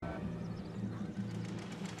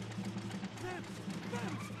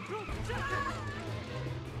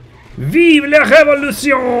Vive la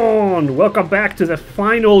révolution! Welcome back to the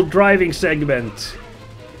final driving segment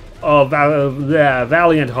of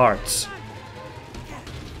Valiant Hearts.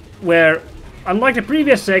 Where, unlike the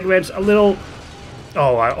previous segments, a little...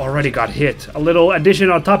 Oh, I already got hit. A little addition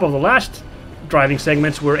on top of the last driving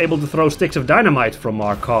segments, we're able to throw sticks of dynamite from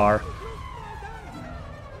our car.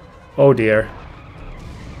 Oh dear.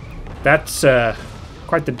 That's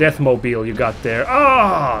quite the deathmobile you got there.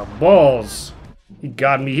 Ah, balls. He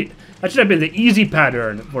got me. That should have been the easy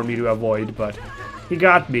pattern for me to avoid, but he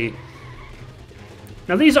got me.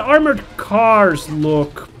 Now these armored cars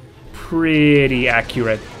look pretty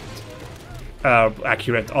accurate.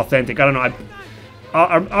 Authentic. I don't know.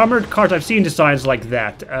 Armored cars, I've seen designs like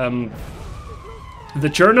that. The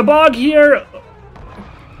Chernobog here,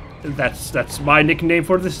 that's my nickname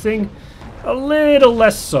for this thing. A little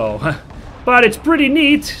less so, but it's pretty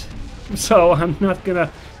neat, so I'm not gonna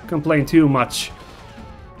complain too much.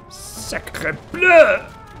 Sacre bleu!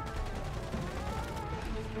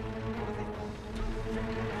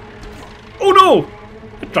 Oh no!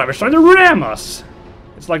 The driver's trying to ram us!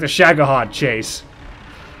 It's like the Shagahod chase.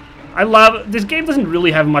 I love... This game doesn't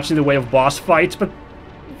really have much in the way of boss fights, but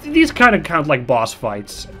these kind of count like boss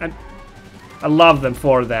fights. And I love them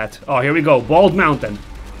for that. Oh, here we go. Bald Mountain.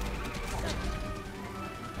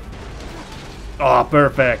 Oh,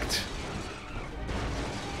 perfect.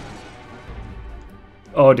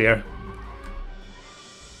 Oh, dear.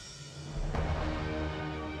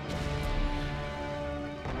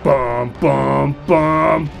 Bum, bum,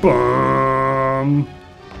 bum, bum.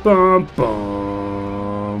 Bum,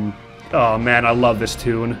 bum. Oh, man, I love this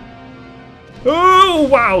tune. Oh,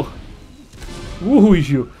 wow! Woo,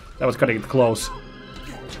 that was cutting it close.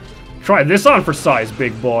 Try this on for size,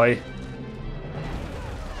 big boy.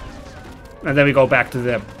 And then we go back to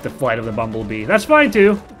the flight of the Bumblebee. That's fine,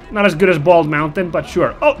 too. Not as good as Bald Mountain, but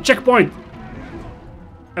sure. Oh, checkpoint!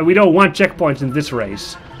 And we don't want checkpoints in this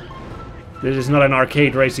race. This is not an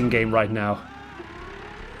arcade racing game right now.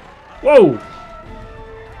 Whoa!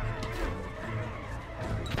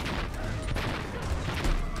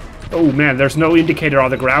 Oh man, there's no indicator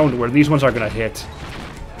on the ground where these ones are gonna hit.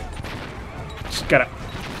 Just gotta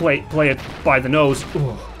play it by the nose.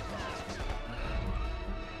 Ooh.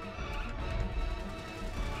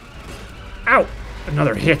 Ow!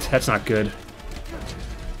 Another hit. That's not good.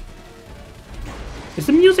 Is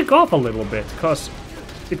the music off a little bit? Because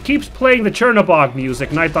it keeps playing the Chernobog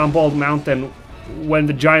music, Night on Bald Mountain, when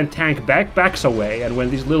the giant tank backs away and when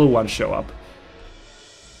these little ones show up.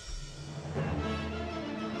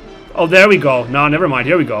 Oh, there we go. No, never mind.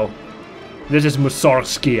 Here we go. This is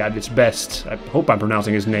Mussorgsky at its best. I hope I'm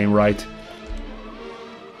pronouncing his name right.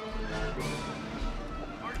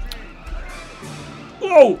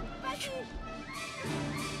 Whoa!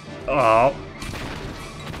 Oh.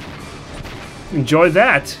 Enjoy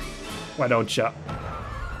that. Why don't you?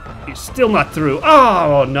 He's still not through.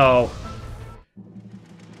 Oh, no.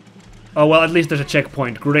 Oh, well, at least there's a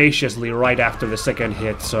checkpoint graciously right after the second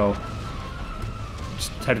hit, so...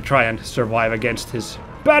 Just had to try and survive against his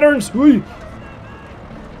patterns. Whee!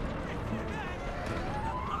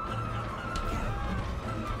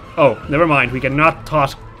 Oh, never mind. We cannot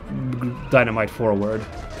toss dynamite forward.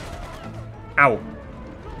 Ow.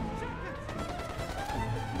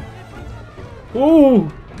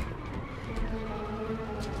 Ooh!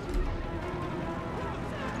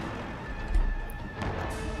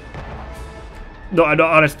 No,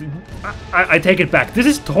 honestly, I take it back. This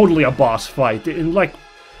is totally a boss fight. Like,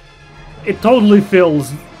 it totally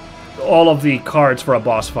fills all of the cards for a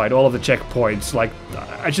boss fight, all of the checkpoints. Like,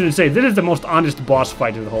 I shouldn't say, this is the most honest boss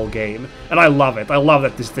fight in the whole game. And I love it. I love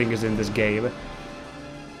that this thing is in this game.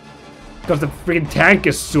 Because the freaking tank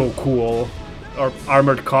is so cool. Or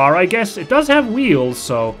armored car, I guess. It does have wheels,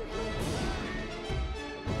 so...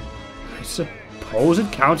 I suppose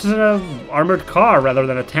it counts as an armored car rather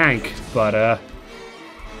than a tank, but,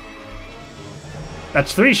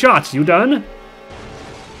 That's 3 shots. You done?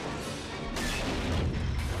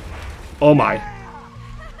 Oh my.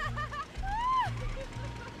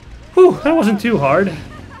 Whew, that wasn't too hard.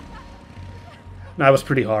 That was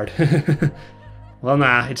pretty hard. Well,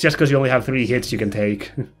 nah, it's just because you only have 3 hits you can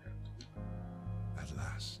take. At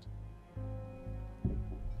last.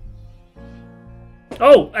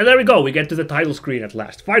 Oh, and there we go. We get to the title screen at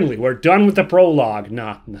last. Finally, we're done with the prologue.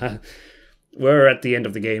 Nah. We're at the end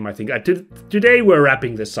of the game, I think. Today we're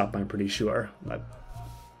wrapping this up, I'm pretty sure.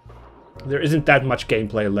 There isn't that much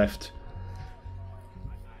gameplay left.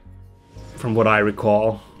 From what I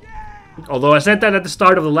recall. Although I said that at the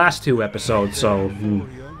start of the last 2 episodes, so...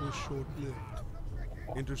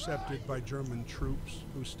 intercepted by German troops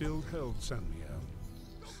who still held Saint-Mihiel.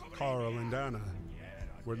 Karl and Anna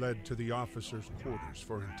were led to the officers' quarters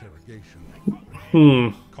for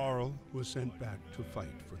interrogation. Karl was sent back to fight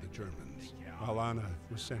for the Germans, while Anna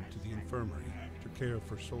was sent to the infirmary to care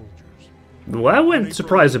for soldiers. Well, that went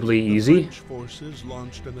surprisingly easy. The French forces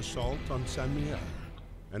launched an assault on Saint-Mihiel,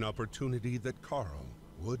 an opportunity that Karl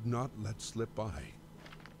would not let slip by.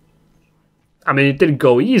 I mean, it didn't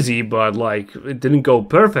go easy, but, like, it didn't go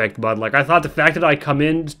perfect, but, like, I thought the fact that I come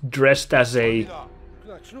in dressed as a...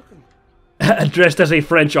 dressed as a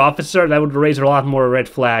French officer, that would raise a lot more red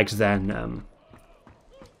flags than,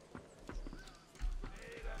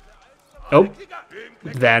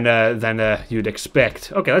 than you'd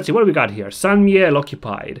expect. Okay, let's see, what do we got here? Saint-Mihiel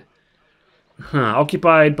occupied.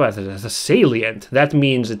 Occupied by a salient. That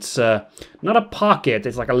means it's not a pocket,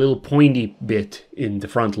 it's like a little pointy bit in the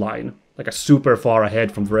front line. Like a super far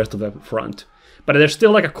ahead from the rest of the front. But there's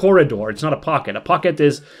still like a corridor, it's not a pocket. A pocket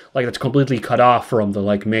is like it's completely cut off from the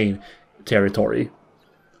like main territory.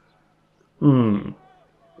 Damn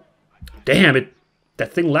it.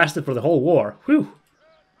 That thing lasted for the whole war. Whew.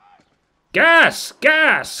 Gas!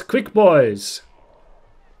 Gas! Quick, boys!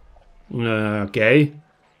 Okay.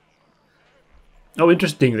 Oh,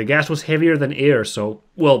 interesting. The gas was heavier than air, so...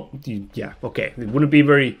 Well, yeah, okay. It wouldn't be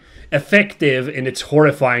very effective in its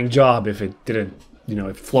horrifying job if it didn't, you know,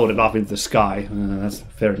 it floated off into the sky. That's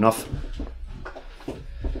fair enough.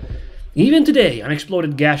 Even today,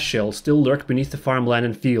 unexploded gas shells still lurk beneath the farmland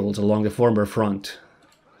and fields along the former front.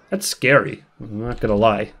 That's scary. I'm not gonna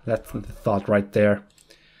lie. That's the thought right there.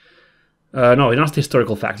 No, not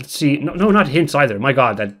historical facts. Let's see. No, not hints either. My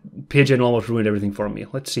god, that pigeon almost ruined everything for me.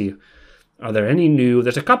 Let's see. Are there any new...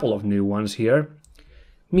 There's a couple of new ones here.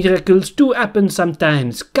 Miracles do happen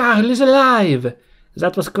sometimes. Karl is alive.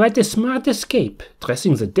 That was quite a smart escape.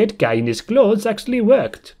 Dressing the dead guy in his clothes actually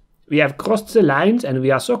worked. We have crossed the lines and we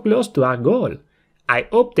are so close to our goal. I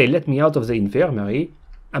hope they let me out of the infirmary.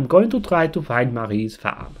 I'm going to try to find Marie's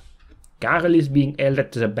farm. Karl is being held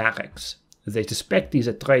at the barracks. They suspect he's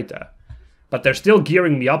a traitor. But they're still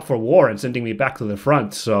gearing me up for war and sending me back to the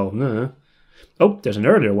front, so... Oh, there's an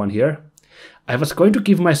earlier one here. I was going to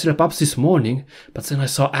give myself up this morning, but then I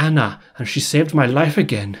saw Anna, and she saved my life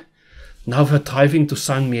again. Now we're driving to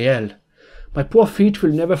Saint-Mihiel. My poor feet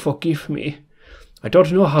will never forgive me. I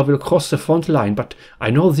don't know how we'll cross the front line, but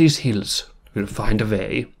I know these hills. We'll find a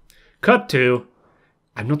way. Cut to.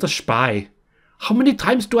 I'm not a spy. How many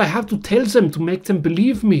times do I have to tell them to make them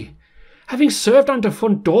believe me? Having served under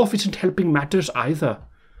von Dorf isn't helping matters either.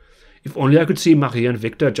 If only I could see Marie and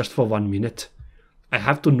Victor just for 1 minute. I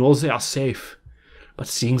have to know they are safe. But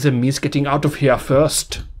seeing them means getting out of here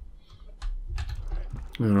first.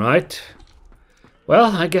 Alright.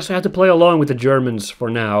 Well, I guess I have to play along with the Germans for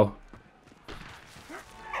now.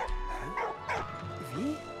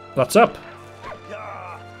 What's up?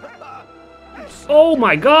 Oh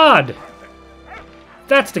my god!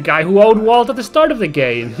 That's the guy who owed Walt at the start of the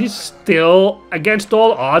game. He's still, against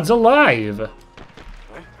all odds, alive.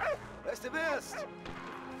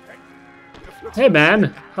 Hey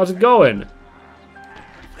man, how's it going?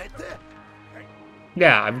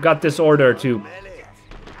 Yeah, I've got this order to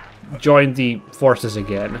join the forces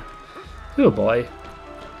again. Oh boy.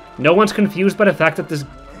 No one's confused by the fact that this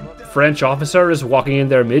French officer is walking in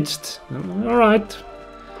their midst. Alright.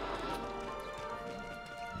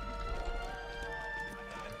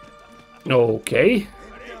 Okay.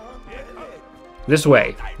 This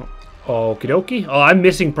way. Okie dokie. Oh, I'm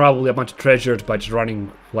missing probably a bunch of treasures by just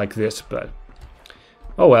running like this, but...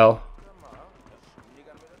 Oh well.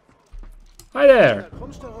 Hi there.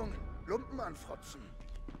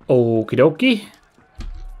 Okie dokie.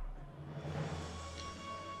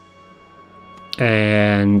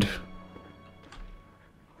 And...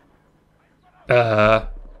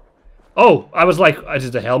 Oh, I was like,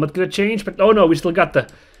 is the helmet gonna change? But oh no, we still got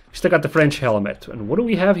the French helmet. And what do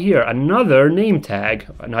we have here? Another name tag,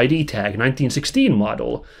 an ID tag, 1916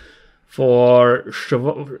 model for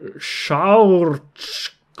Charles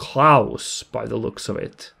Klaus, by the looks of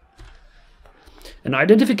it. An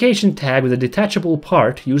identification tag with a detachable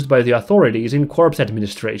part used by the authorities in corpse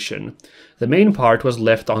administration. The main part was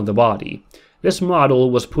left on the body. This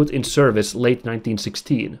model was put in service late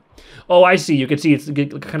 1916. Oh, I see. You can see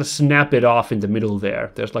it kind of snap it off in the middle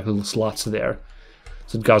there. There's like little slots there.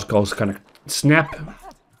 So it goes kind of snap,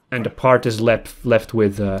 and the part is left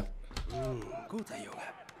with the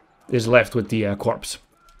corpse.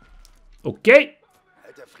 Okay.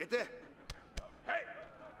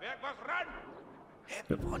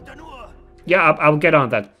 Yeah, I'll get on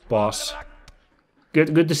that, boss.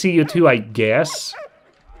 Good to see you too, I guess.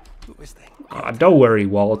 Don't worry,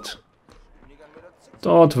 Walt.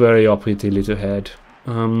 Don't worry your pretty little head.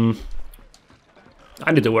 I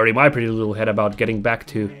need to worry my pretty little head about getting back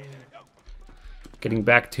to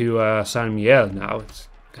Saint-Mihiel now. It's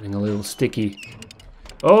getting a little sticky.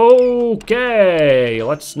 Okay,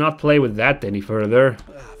 let's not play with that any further.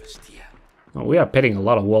 Oh, we are petting a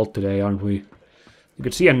lot of Walt today, aren't we? You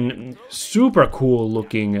can see a super cool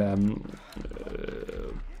looking,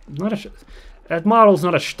 that model's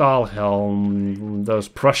not a Stahlhelm, those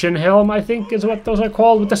Prussian helm, I think is what those are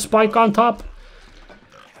called, with the spike on top.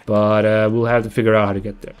 But we'll have to figure out how to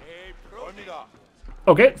get there.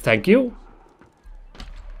 Okay, thank you.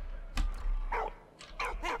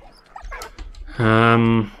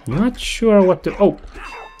 Not sure what to... Oh,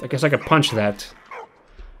 I guess I could punch that.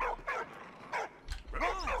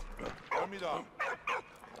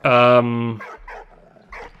 I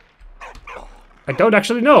don't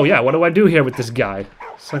actually know. Yeah, what do I do here with this guy?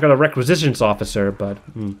 It's like a requisitions officer, but...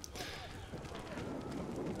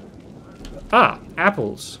 Ah,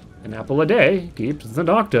 apples. An apple a day keeps the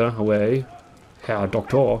doctor away. Herr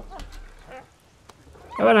Doctor.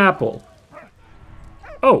 Have an apple.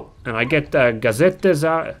 Oh, and I get Gazette des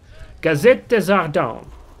Ardents.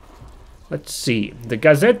 Let's see. The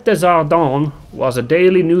Gazette des Ardents was a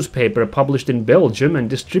daily newspaper published in Belgium and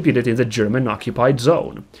distributed in the German-occupied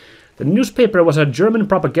zone. The newspaper was a German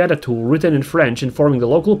propaganda tool written in French informing the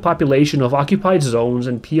local population of occupied zones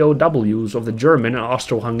and POWs of the German and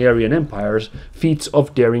Austro-Hungarian empires feats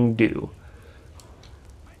of daring do.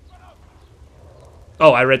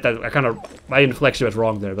 Oh, I read that. My inflection was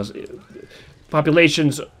wrong there. It was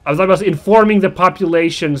populations. I thought it was informing the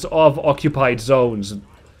populations of occupied zones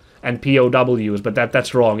and POWs, but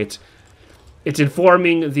that's wrong. It's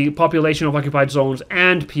informing the population of occupied zones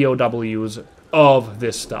and POWs of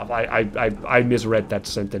this stuff. I misread that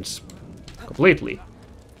sentence completely.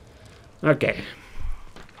 Okay.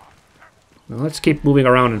 Well, let's keep moving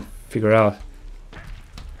around and figure out.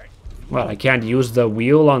 Well, I can't use the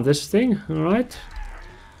wheel on this thing. All right.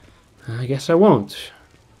 I guess I won't.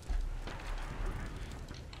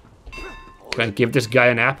 Can I give this guy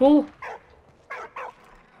an apple?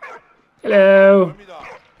 Hello. Would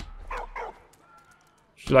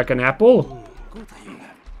you like an apple?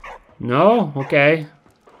 No? Okay.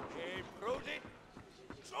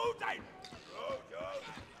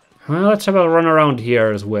 Well, let's have a run around here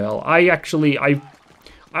as well. I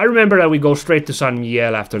remember that we go straight to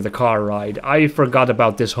Saint-Mihiel after the car ride. I forgot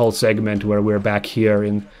about this whole segment where we're back here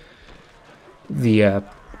in the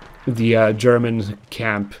German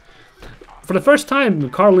camp. For the first time,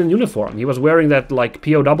 Karl in uniform. He was wearing that, like,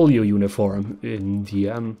 POW uniform in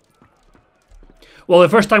the, well, the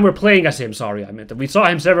first time we're playing as him, sorry, I meant. We saw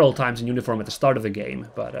him several times in uniform at the start of the game,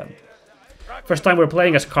 but, first time we're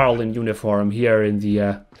playing as Karl in uniform here in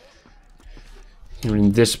the, here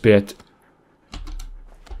in this bit.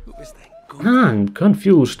 I'm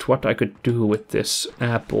confused what I could do with this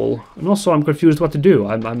apple. And also, I'm confused what to do.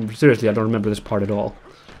 I'm seriously, I don't remember this part at all.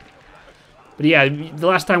 But yeah, the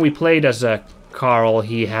last time we played as Karl,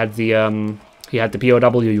 he had the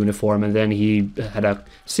POW uniform, and then he had a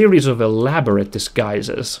series of elaborate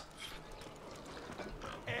disguises.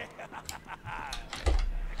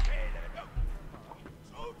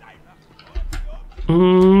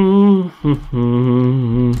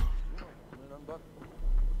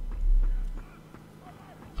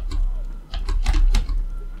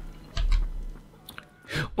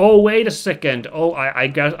 Oh, wait a second. Oh, I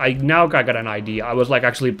now got an idea. I was like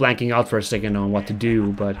actually blanking out for a second on what to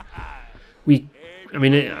do, but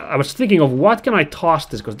I was thinking of what can I toss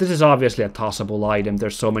this, because this is obviously a tossable item.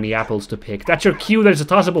 There's so many apples to pick. That's your cue. There's a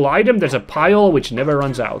tossable item. There's a pile which never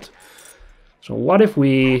runs out. So what if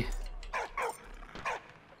we...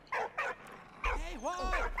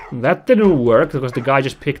 That didn't work because the guy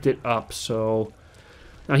just picked it up, so...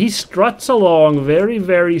 Now he struts along very,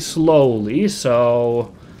 very slowly,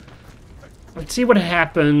 so... Let's see what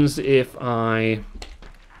happens if I...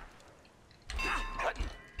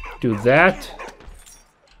 do that.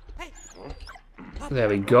 There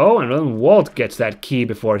we go, and then Walt gets that key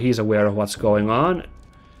before he's aware of what's going on.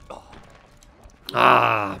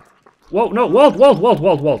 Ah! Whoa, no,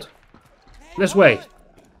 Walt! This way.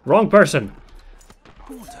 Wrong person.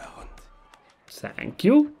 Thank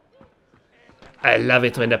you. I love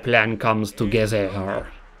it when the plan comes together.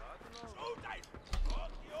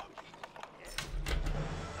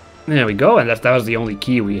 There we go, and that was the only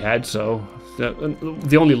key we had, so...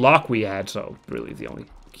 The only lock we had, so really the only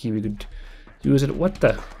key we could use it. What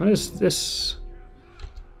is this?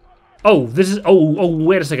 Oh, this is... Oh,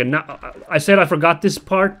 wait a second. Now, I said I forgot this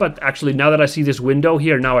part, but actually now that I see this window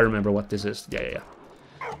here, now I remember what this is. Yeah.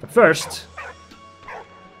 But first...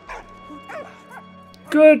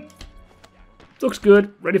 Good. Looks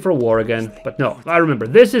good. Ready for a war again. But no, I remember,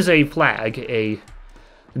 this is a flag, a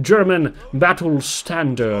German battle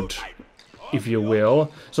standard, if you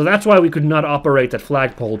will. So that's why we could not operate that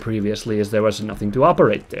flagpole previously, as there was nothing to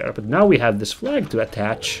operate there. But now we have this flag to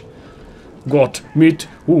attach. Gott mit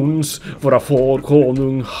uns, våra folk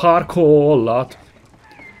konung har kollat.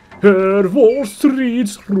 Hör vår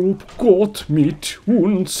stridsrop, gott mit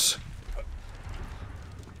uns.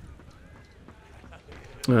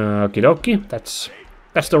 Okie dokie, that's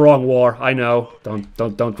the wrong war, I know.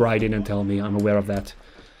 Don't write in and tell me, I'm aware of that.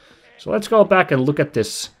 So let's go back and look at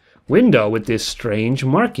this window with these strange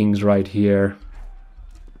markings right here.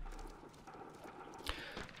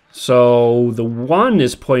 So the 1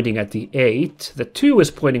 is pointing at the 8, the 2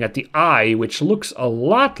 is pointing at the I, which looks a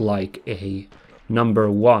lot like a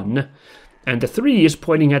number 1, and the 3 is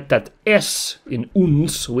pointing at that S in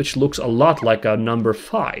uns, which looks a lot like a number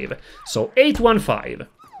 5. So 815.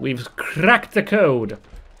 We've cracked the code.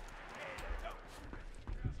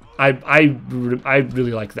 I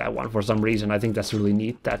really like that one for some reason. I think that's really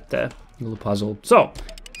neat, that little puzzle. So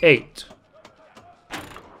 8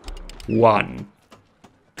 1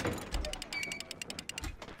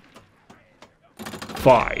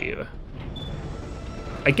 5.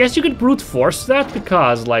 I guess you could brute force that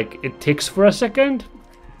because, like, it ticks for a second,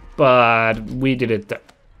 but we did it the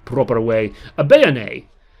proper way. A bayonet.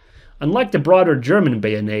 Unlike the broader German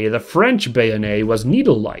bayonet, the French bayonet was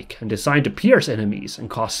needle-like and designed to pierce enemies and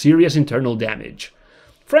cause serious internal damage.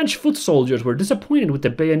 French foot soldiers were disappointed with the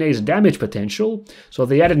bayonet's damage potential, so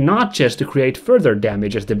they added notches to create further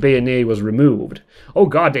damage as the bayonet was removed. Oh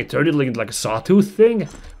god, they turned it into like a sawtooth thing?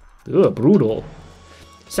 Ugh, brutal.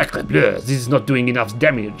 Sacre bleu, this is not doing enough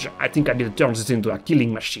damage. I think I need to turn this into a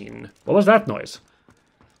killing machine. What was that noise?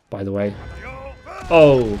 By the way.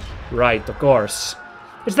 Oh, right, of course.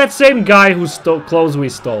 It's that same guy whose clothes we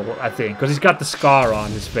stole, I think, because he's got the scar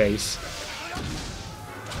on his face.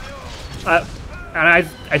 And I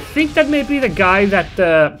think that may be the guy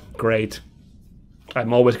that... Great.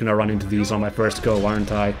 I'm always gonna run into these on my first go,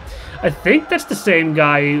 aren't I? I think that's the same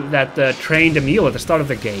guy that trained Emil at the start of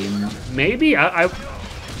the game. Maybe?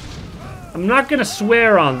 I'm not gonna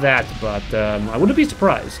swear on that, but I wouldn't be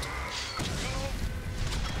surprised.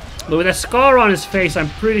 But with a scar on his face, I'm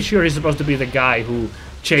pretty sure he's supposed to be the guy who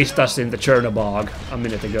chased us in the Chernobog a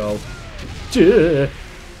minute ago.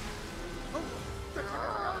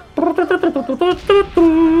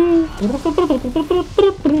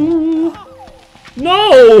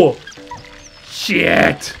 No!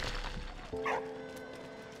 Shit!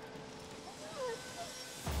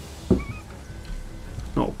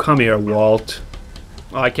 Oh, come here, Walt.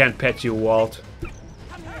 Oh, I can't pet you, Walt.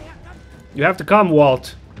 You have to come,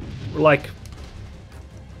 Walt.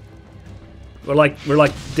 We're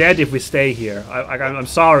like dead if we stay here. I'm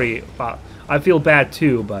sorry. I feel bad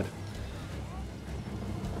too, but...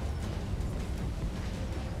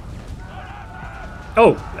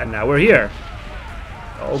 Oh, and now we're here.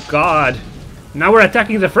 Oh god. Now we're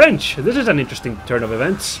attacking the French. This is an interesting turn of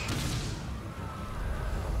events.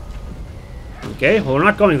 Okay, well, we're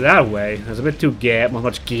not going that way. There's a bit too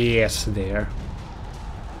much gas there.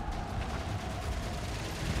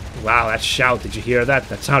 Wow, that shout, did you hear that?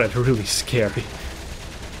 That sounded really scary.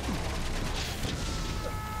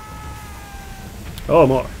 Oh,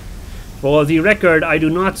 more. For the record, I do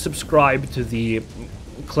not subscribe to the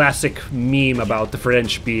classic meme about the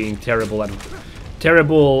French being terrible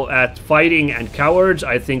at fighting and cowards.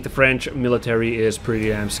 I think the French military is pretty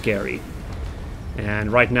damn scary.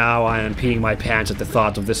 And right now I am peeing my pants at the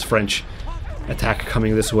thought of this French attack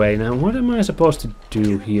coming this way. Now, what am I supposed to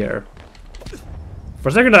do here? For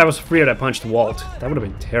a second I was afraid I punched Walt. That would have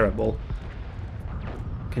been terrible.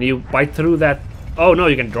 Can you bite through that? Oh no,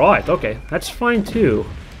 you can draw it. Okay, that's fine too.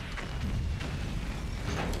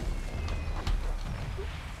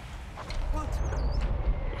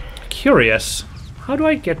 Curious. How do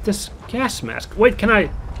I get this gas mask? Wait, can I...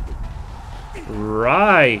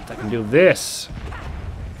 Right, I can do this.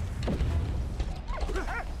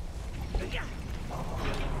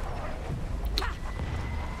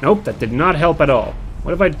 Nope, that did not help at all.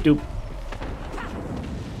 What if I do...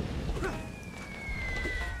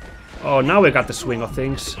 Oh, now we got the swing of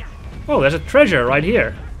things. Oh, there's a treasure right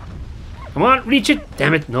here. Come on, reach it!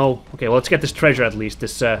 Damn it, no. Okay, well, let's get this treasure at least.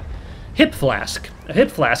 This, hip flask. A hip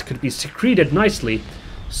flask could be secreted nicely.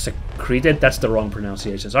 Secreted? That's the wrong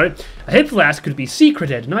pronunciation, sorry. A hip flask could be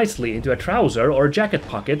secreted nicely into a trouser or jacket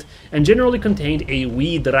pocket and generally contained a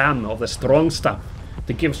wee dram of the strong stuff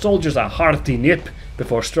to give soldiers a hearty nip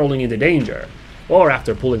before strolling into danger, or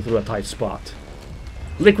after pulling through a tight spot.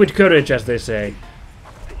 Liquid courage, as they say.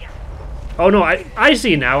 Oh no, I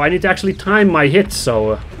see now. I need to actually time my hits,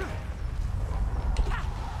 so...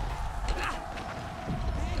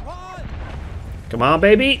 Come on,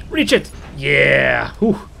 baby. Reach it. Yeah.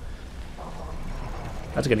 Whew.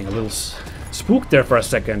 That's getting a little spooked there for a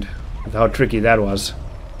second with how tricky that was.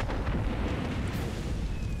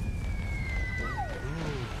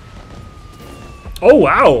 Oh,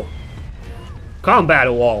 wow.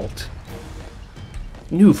 Combat Walt.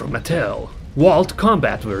 New from Mattel. Walt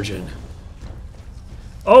Combat version.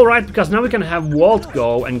 Oh, right, because now we can have Walt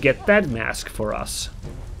go and get that mask for us.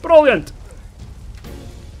 Brilliant.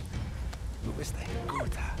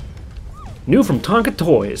 New from Tonka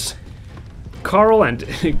Toys. Karl and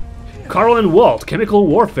Karl and Walt Chemical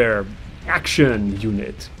Warfare Action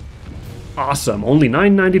Unit. Awesome. Only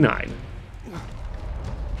 $9.99.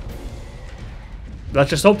 Let's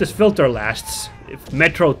just hope this filter lasts. If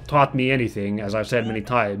Metro taught me anything, as I've said many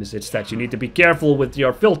times, it's that you need to be careful with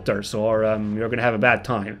your filters or you're gonna have a bad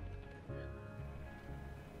time.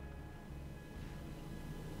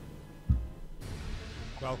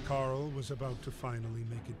 While Karl was about to finally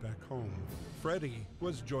make it back home, Freddie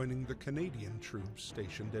was joining the Canadian troops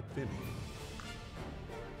stationed at Vimy.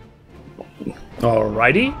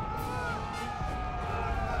 Alrighty.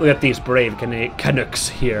 Look at these brave Canucks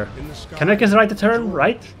here. Canuck is the right term,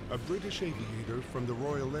 right? A British aviator from the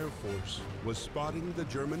Royal Air Force was spotting the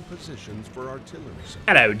German positions for artillery.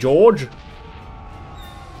 Hello, George.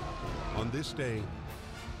 On this day,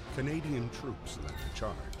 Canadian troops led the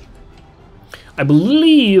charge. I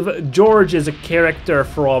believe George is a character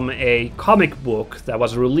from a comic book that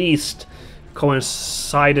was released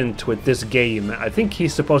coincident with this game. I think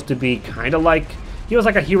he's supposed to be kind of like... He was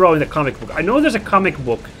like a hero in the comic book. I know there's a comic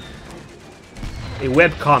book, a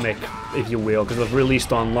web comic, if you will, because it was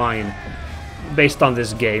released online based on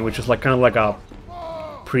this game, which is like kind of like a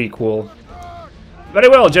prequel. Very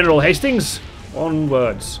well, General Hastings.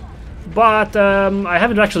 Onwards. But I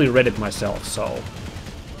haven't actually read it myself, so...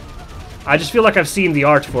 I just feel like I've seen the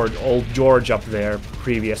art for old George up there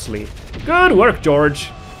previously. Good work,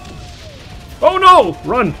 George. Oh no!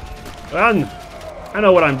 Run! Run! I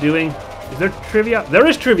know what I'm doing. Is there trivia? There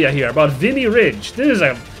is trivia here about Vimy Ridge. This is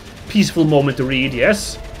a peaceful moment to read,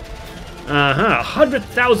 yes?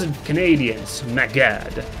 100,000 Canadians. My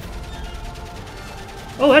God.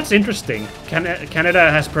 Oh, that's interesting.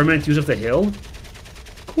 Canada has permanent use of the hill?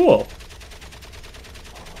 Cool.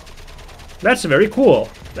 That's very cool.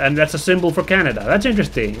 And that's a symbol for Canada. That's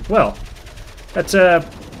interesting. Well, that's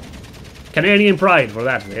Canadian pride for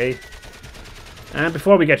that, eh? And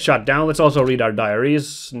before we get shot down, let's also read our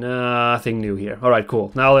diaries. Nothing new here. Alright,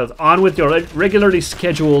 cool. Now on with your regularly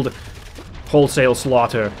scheduled wholesale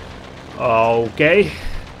slaughter. Okay.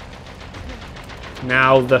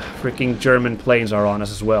 Now the freaking German planes are on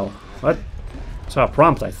us as well. What? Saw a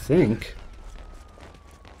prompt, I think.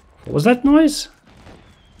 What was that noise?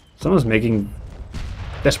 Someone's making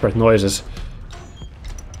desperate noises.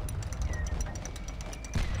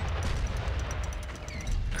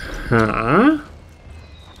 Huh?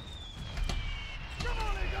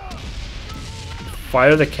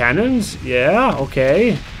 Fire the cannons? Yeah,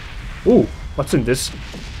 okay. Ooh, what's in this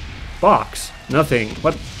box? Nothing.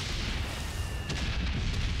 What?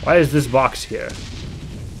 Why is this box here?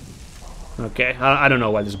 Okay, I don't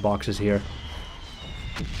know why this box is here.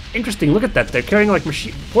 Interesting, look at that. They're carrying like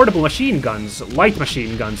portable machine guns. Light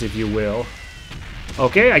machine guns, if you will.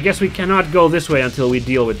 Okay, I guess we cannot go this way until we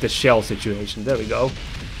deal with this shell situation. There we go.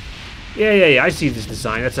 Yeah, I see this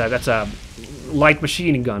design. That's a light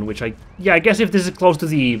machine gun, which I guess if this is close to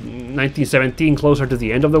the 1917, closer to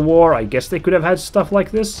the end of the war, I guess they could have had stuff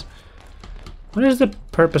like this. What is the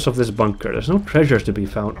purpose of this bunker? There's no treasures to be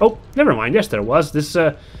found. Oh, never mind. Yes, there was.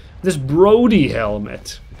 This Brody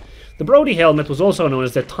helmet. The Brody helmet was also known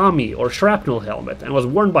as the Tommy or shrapnel helmet and was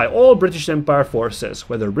worn by all British Empire forces,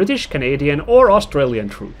 whether British, Canadian or Australian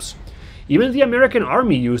troops. Even the American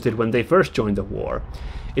Army used it when they first joined the war.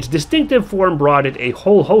 Its distinctive form brought it a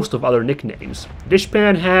whole host of other nicknames: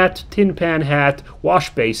 dishpan hat, tin pan hat, wash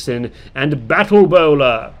basin, and battle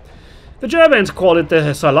bowler. The Germans called it the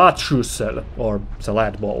Salatschüssel, or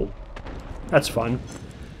salad bowl. That's fun.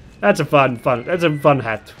 That's a fun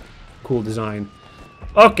hat. Cool design.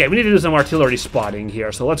 Okay, we need to do some artillery spotting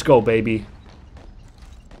here, so let's go, baby.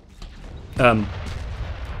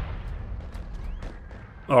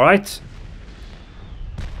 Alright.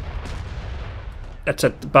 That's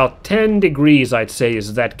at about 10 degrees, I'd say,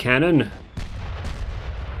 is that cannon.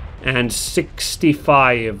 And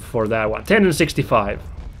 65 for that one. 10 and 65.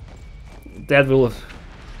 That will...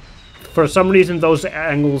 For some reason, those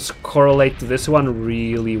angles correlate to this one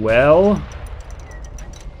really well.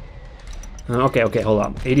 Okay, okay, hold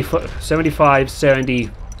on. 75, 70,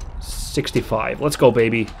 65. Let's go,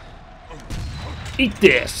 baby. Eat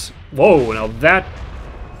this! Whoa, now that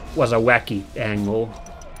was a wacky angle.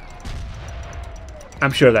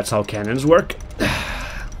 I'm sure that's how cannons work.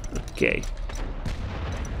 Okay.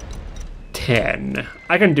 10.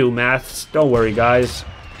 I can do maths. Don't worry, guys.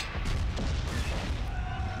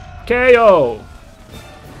 KO!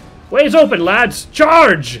 Way's open, lads!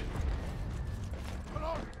 Charge!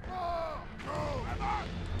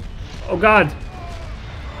 Oh god.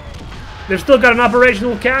 They've still got an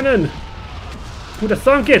operational cannon! Who'd have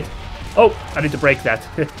thunk it? Oh, I need to break that.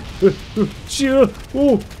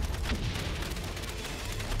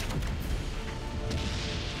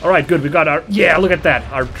 Alright, good. We got our... Yeah, look at that.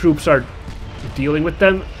 Our troops are dealing with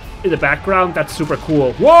them in the background. That's super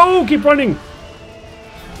cool. Whoa! Keep running!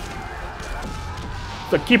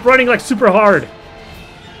 So keep running like super hard.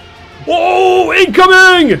 Whoa!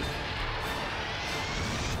 Incoming!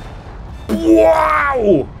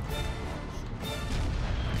 Wow!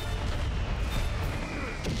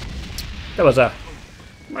 That was a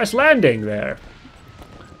nice landing there.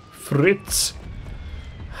 Fritz.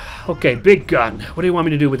 Okay, big gun. What do you want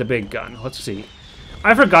me to do with the big gun? Let's see.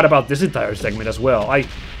 I forgot about this entire segment as well. I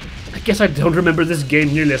guess I don't remember this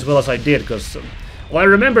game nearly as well as I did, because... well, I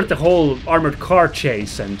remembered the whole armored car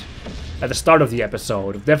chase, and at the start of the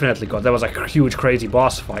episode, definitely, because that was a huge, crazy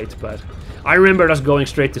boss fight, but I remember us going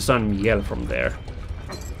straight to Saint-Mihiel from there.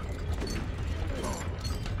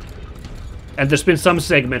 And there's been some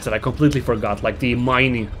segments that I completely forgot, like the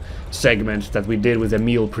mining segment that we did with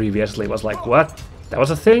Emil previously. Was like, what? That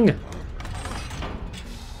was a thing?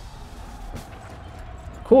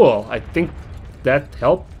 Cool, I think that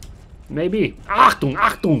helped, maybe. Achtung,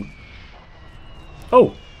 Achtung!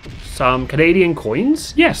 Oh, some Canadian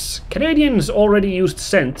coins? Yes, Canadians already used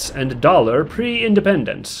cents and dollar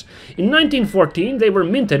pre-independence. In 1914, they were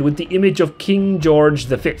minted with the image of King George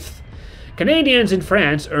V. Canadians in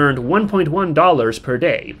France earned $1.1 per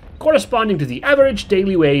day, corresponding to the average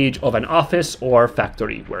daily wage of an office or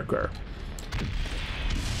factory worker.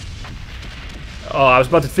 Oh, I was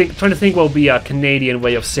about to trying to think what would be a Canadian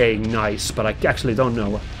way of saying nice, but I actually don't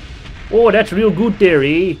know. Oh, that's real good there,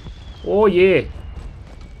 eh? Oh, yeah.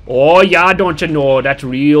 Oh, yeah, don't you know, that's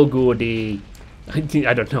real good, eh?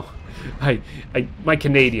 I don't know. My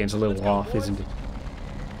Canadian's a little off, isn't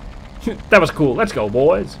it? That was cool. Let's go,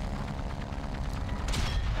 boys.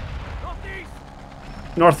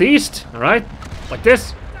 Northeast, all right, like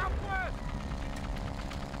this.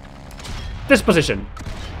 This position.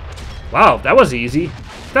 Wow, that was easy.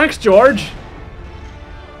 Thanks, George.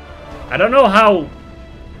 I don't know how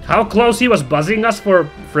close he was buzzing us for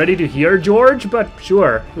Freddie to hear George, but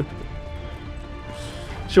sure.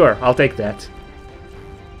 Sure, I'll take that.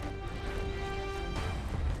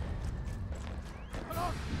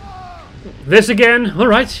 This again. All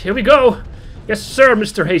right, here we go. Yes, sir,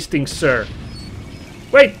 Mr. Hastings, sir.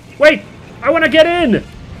 Wait, wait! I want to get in!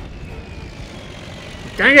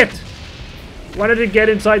 Dang it! Why did it get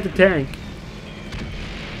inside the tank?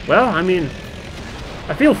 Well, I mean,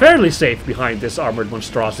 I feel fairly safe behind this armored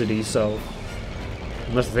monstrosity, so...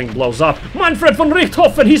 unless the thing blows up. Manfred von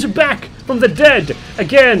Richthofen, he's back from the dead!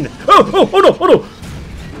 Again! Oh no, oh no!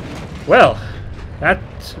 Well, that...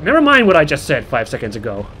 never mind what I just said 5 seconds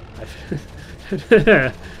ago.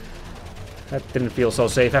 That didn't feel so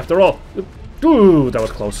safe after all. Ooh, that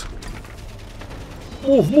was close.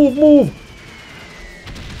 Move, move, move!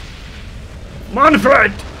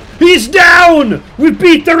 Manfred! He's down! We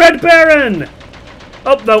beat the Red Baron!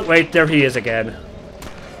 Oh, no, wait, there he is again.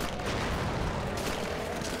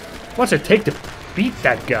 What's it take to beat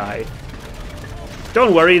that guy?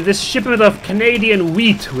 Don't worry, this shipment of Canadian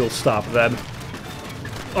wheat will stop them.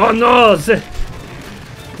 Oh no!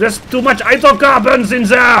 There's too much hydrocarbons in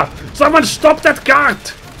there! Someone stop that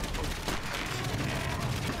cart!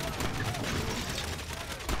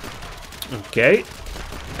 Okay.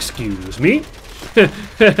 Excuse me.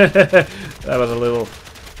 That was a little...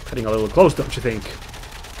 cutting a little close, don't you think?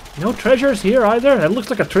 No treasures here either? That looks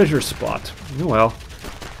like a treasure spot. Oh well.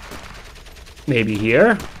 Maybe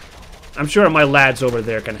here? I'm sure my lads over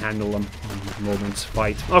there can handle them. Moments.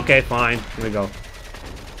 Fight. Okay, fine. Here we go.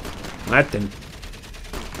 That then.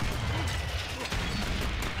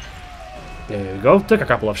 There you go. Took a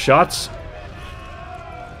couple of shots.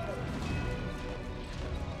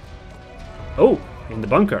 Oh, in the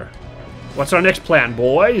bunker. What's our next plan,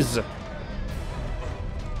 boys?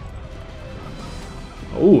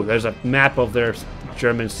 Oh, there's a map of their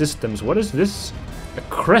German systems. What is this? A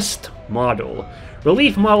crest model.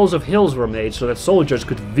 Relief models of hills were made so that soldiers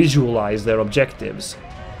could visualize their objectives.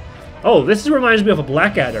 Oh, this reminds me of a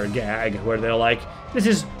Blackadder gag, where they're like, this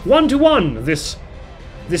is 1-to-1, this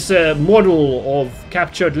model of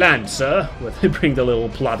captured land, sir. Where they bring the little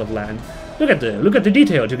plot of land. Look at the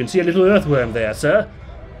details, you can see a little earthworm there, sir.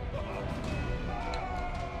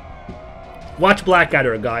 Watch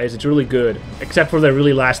Blackadder, guys, it's really good. Except for the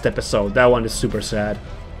really last episode, that one is super sad.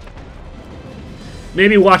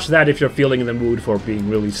 Maybe watch that if you're feeling in the mood for being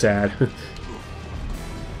really sad.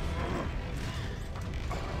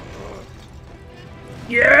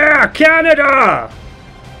 Yeah, Canada!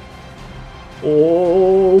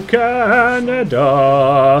 Oh,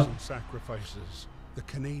 Canada! Sacrifices, the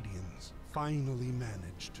Canadians finally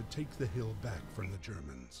managed to take the hill back from the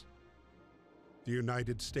Germans. The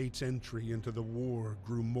United States' entry into the war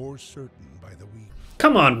grew more certain by the week.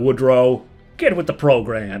 Come on, Woodrow. Get with the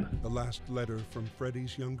program. The last letter from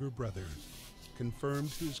Freddie's younger brother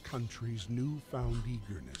confirmed his country's newfound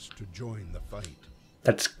eagerness to join the fight.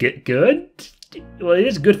 That's good? Well, it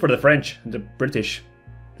is good for the French, the British,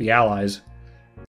 the Allies.